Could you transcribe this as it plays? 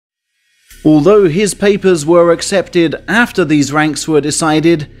Although his papers were accepted after these ranks were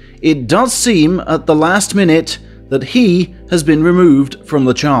decided, it does seem at the last minute that he has been removed from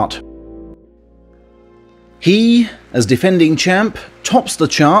the chart. He, as defending champ, tops the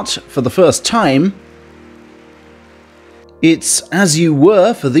chart for the first time. It's as you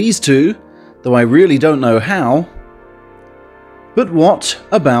were for these two, though I really don't know how. But what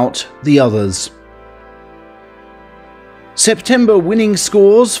about the others? September winning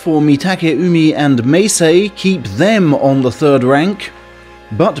scores for Mitake Umi and Meisei keep them on the 3rd rank,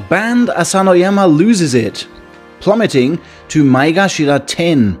 but Band Asanoyama loses it, plummeting to Maegashira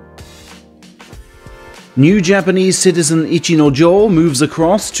 10. New Japanese citizen Ichinojo moves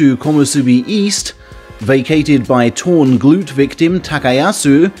across to Komusubi East, vacated by torn glute victim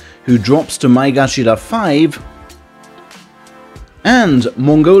Takayasu, who drops to Maegashira 5, and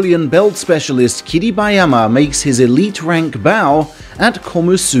Mongolian belt specialist Kiribayama makes his elite rank bow at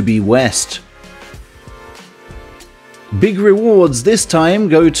Komusubi West. Big rewards this time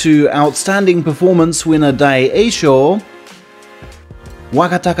go to outstanding performance winner Dai Eisho,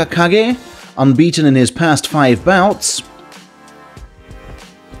 Wakataka Kage, unbeaten in his past 5 bouts,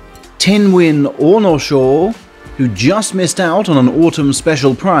 10-win Onosho, who just missed out on an autumn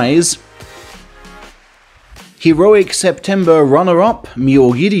special prize, Heroic September runner-up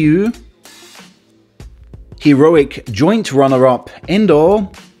Myogiryu, Heroic joint runner-up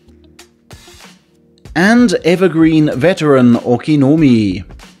Endo, and Evergreen veteran Okinomi.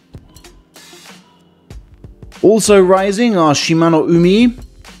 Also rising are Shimano Umi,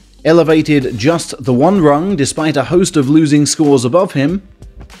 elevated just the 1 rung despite a host of losing scores above him,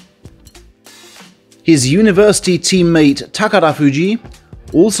 his university teammate Takara Fuji,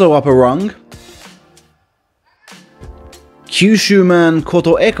 also up a rung, Kyushu man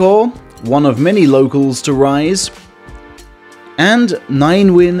Koto Eko, one of many locals to rise, and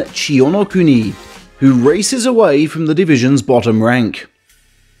 9-win Chiyono Kuni, who races away from the division's bottom rank.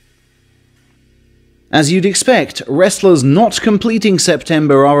 As you'd expect, wrestlers not completing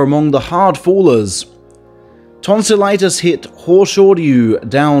September are among the hard fallers. Tonsillitis hit Hoshoryu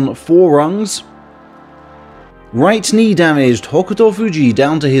down 4 rungs, right knee damaged Hokuto Fuji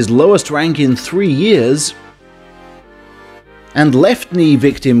down to his lowest rank in 3 years, and left knee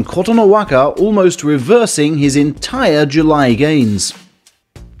victim Kotonowaka almost reversing his entire July gains.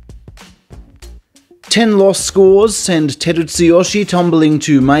 10 loss scores send Terutsuyoshi tumbling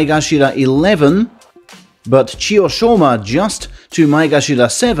to Maegashira 11, but Chiyoshoma just to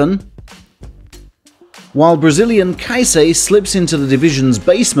Maegashira 7, while Brazilian Kaisei slips into the division's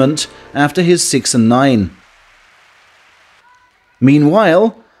basement after his 6 and 9.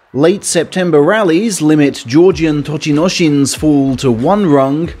 Meanwhile, late September rallies limit Georgian Tochinoshin's fall to 1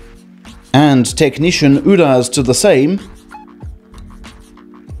 rung, and technician Ura's to the same.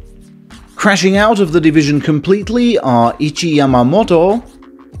 Crashing out of the division completely are Ichi Yamamoto,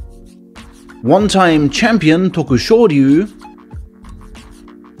 one-time champion Tokushoryu,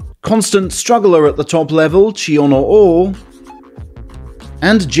 constant struggler at the top level Chiyono O,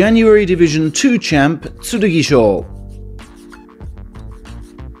 and January Division 2 champ Tsurugisho.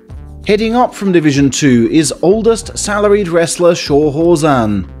 Heading up from Division 2 is oldest salaried wrestler Sho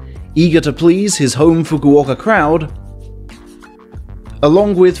Hozan, eager to please his home Fukuoka crowd,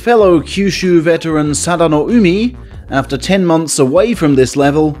 along with fellow Kyushu veteran Sadano Umi after 10 months away from this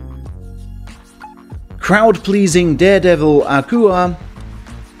level, crowd-pleasing daredevil Akua,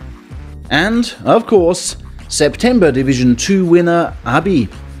 and, of course, September Division 2 winner Abi.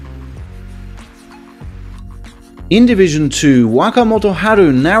 In Division 2, Wakamoto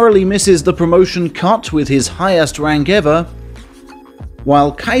Haru narrowly misses the promotion cut with his highest rank ever,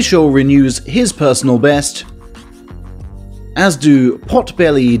 while Kaisho renews his personal best, as do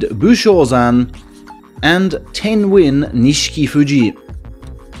pot-bellied Bushozan and 10-win Nishiki Fuji.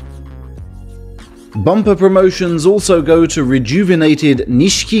 Bumper promotions also go to rejuvenated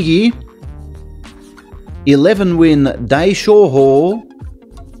Nishikigi, 11-win Daishoho,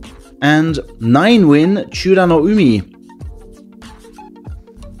 and 9-win Churano Umi.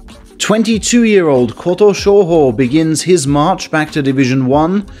 22-year-old Koto Shoho begins his march back to Division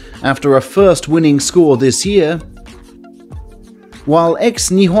 1 after a first winning score this year, while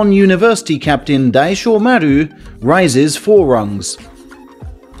ex-Nihon University captain Daisho Maru rises 4 rungs.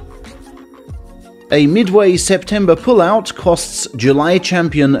 A midway September pullout costs July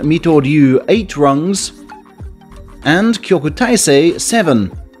champion Mito Ryu 8 rungs, and Kyoku Taisei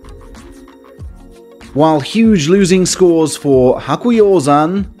 7. While huge losing scores for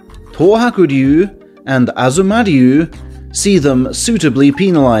Hakuyozan, Tohakuryu, and Azumaryu see them suitably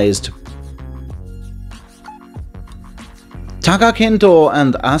penalized. Takakento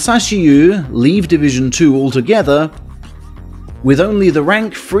and Asashiyu leave Division 2 altogether, with only the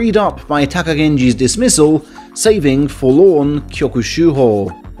rank freed up by Takagenji's dismissal, saving forlorn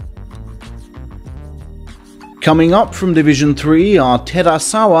Kyokushuho. Coming up from Division 3 are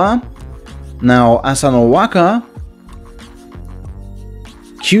Terasawa, now Asanowaka,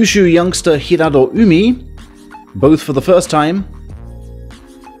 Kyushu youngster Hirado Umi, both for the first time,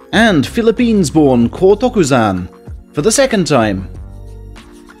 and Philippines-born Kotokuzan, for the second time.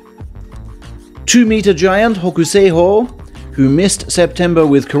 2-meter giant Hokuseiho, who missed September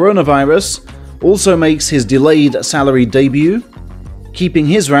with coronavirus, also makes his delayed salaried debut, keeping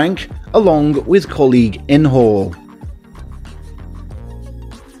his rank along with colleague Enho.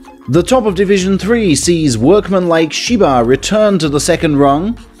 The top of Division 3 sees workman-like Shiba return to the second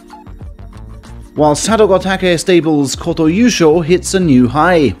rung, while Sadogotake Stable's Koto Yusho hits a new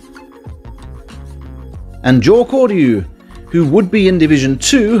high. And Jo Koryu, who would be in Division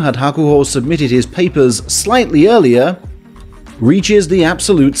 2 had Hakuho submitted his papers slightly earlier, reaches the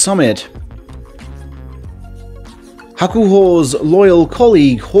absolute summit. Hakuho's loyal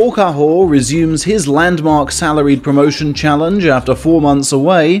colleague Hokaho resumes his landmark salaried promotion challenge after 4 months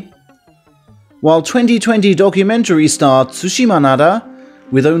away, while 2020 documentary star Tsushima Nada,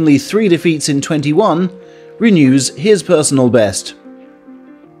 with only 3 defeats in 21, renews his personal best.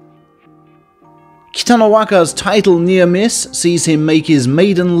 Kitanowaka's title near miss sees him make his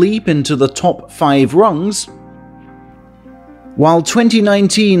maiden leap into the top 5 rungs, while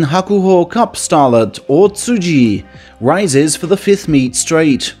 2019 Hakuho Cup starlet Otsuji rises for the 5th meet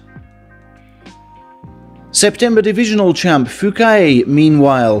straight. September divisional champ Fukae,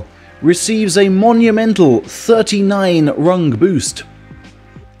 meanwhile, receives a monumental 39 rung boost.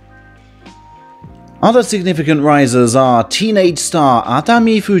 Other significant risers are teenage star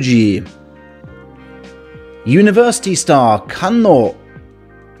Atami Fuji, university star Kanno,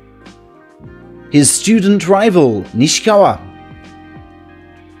 his student rival Nishikawa,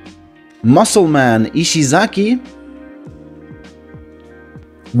 muscle man Ishizaki,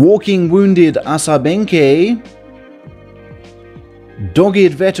 walking wounded Asabenke,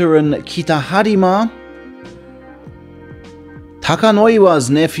 dogged veteran Kitaharima, Takanoiwa's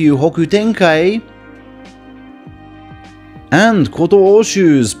nephew Hokutenkai, and Koto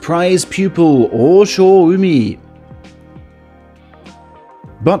Oshu's prize pupil Osho Umi.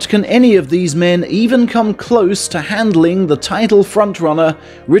 But can any of these men even come close to handling the title frontrunner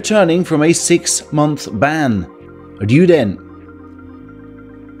returning from a 6-month ban? Ryuden.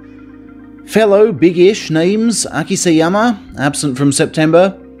 Fellow big-ish names Akiseyama, absent from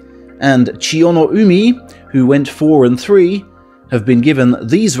September, and Chiono Umi, who went 4 and 3, have been given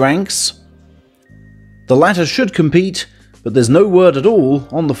these ranks. The latter should compete, but there's no word at all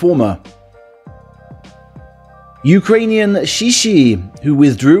on the former. Ukrainian Shishi, who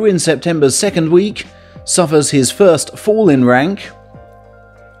withdrew in September's 2nd week, suffers his first fall in rank,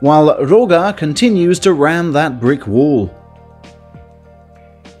 while Roga continues to ram that brick wall.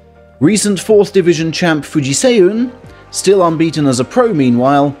 Recent 4th Division champ Fujiseun, still unbeaten as a pro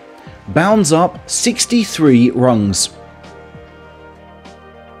meanwhile, bounds up 63 rungs.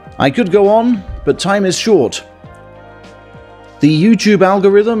 I could go on, but time is short. The YouTube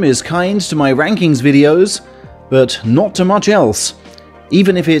algorithm is kind to my rankings videos, but not to much else,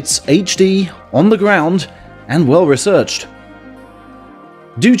 even if it's HD, on the ground, and well researched.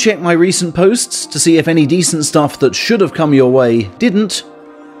 Do check my recent posts to see if any decent stuff that should have come your way didn't.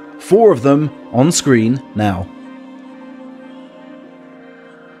 4 of them on screen now.